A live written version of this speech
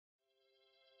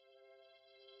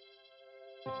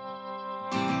I'm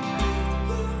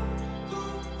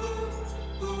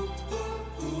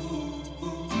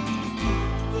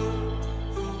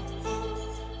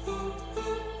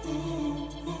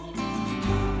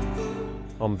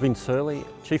Vince Hurley,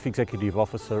 Chief Executive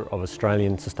Officer of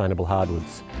Australian Sustainable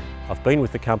Hardwoods. I've been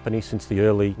with the company since the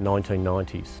early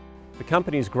 1990s. The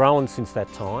company has grown since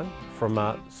that time from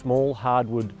a small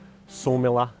hardwood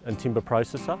sawmiller and timber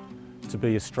processor to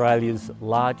be Australia's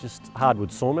largest hardwood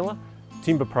sawmiller,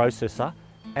 timber processor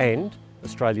and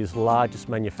Australia's largest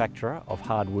manufacturer of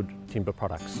hardwood timber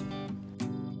products.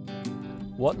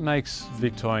 What makes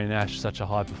Victorian ash such a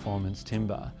high performance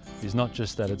timber is not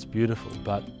just that it's beautiful,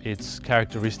 but its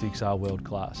characteristics are world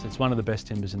class. It's one of the best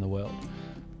timbers in the world.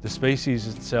 The species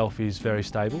itself is very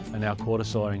stable and our quarter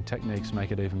sawing techniques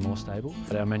make it even more stable.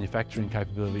 Our manufacturing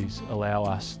capabilities allow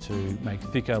us to make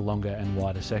thicker, longer and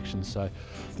wider sections, so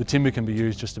the timber can be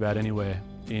used just about anywhere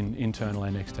in internal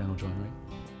and external joinery.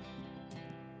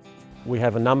 We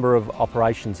have a number of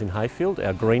operations in Hayfield,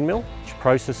 our green mill, which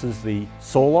processes the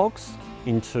saw logs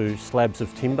into slabs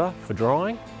of timber for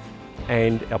drying,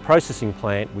 and our processing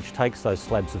plant which takes those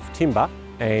slabs of timber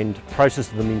and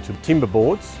processes them into timber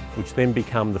boards, which then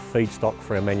become the feedstock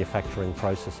for our manufacturing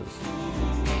processes.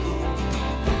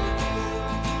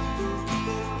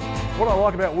 What I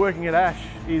like about working at Ash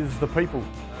is the people.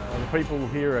 The people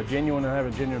here are genuine and have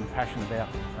a genuine passion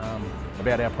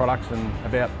about our products and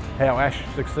about how Ash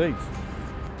succeeds.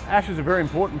 Ash is a very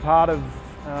important part of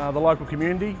the local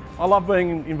community. I love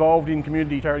being involved in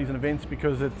community charities and events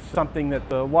because it's something that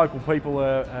the local people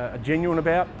are genuine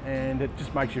about, and it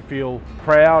just makes you feel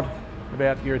proud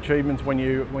about your achievements when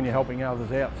you're helping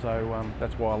others out. So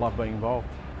that's why I love being involved.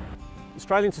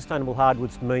 Australian Sustainable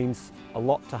Hardwoods means a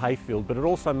lot to Hayfield, but it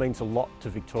also means a lot to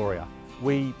Victoria.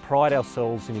 We pride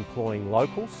ourselves in employing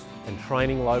locals and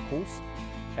training locals,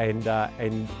 and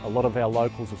a lot of our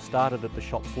locals have started at the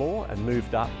shop floor and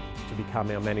moved up to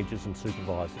become our managers and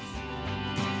supervisors.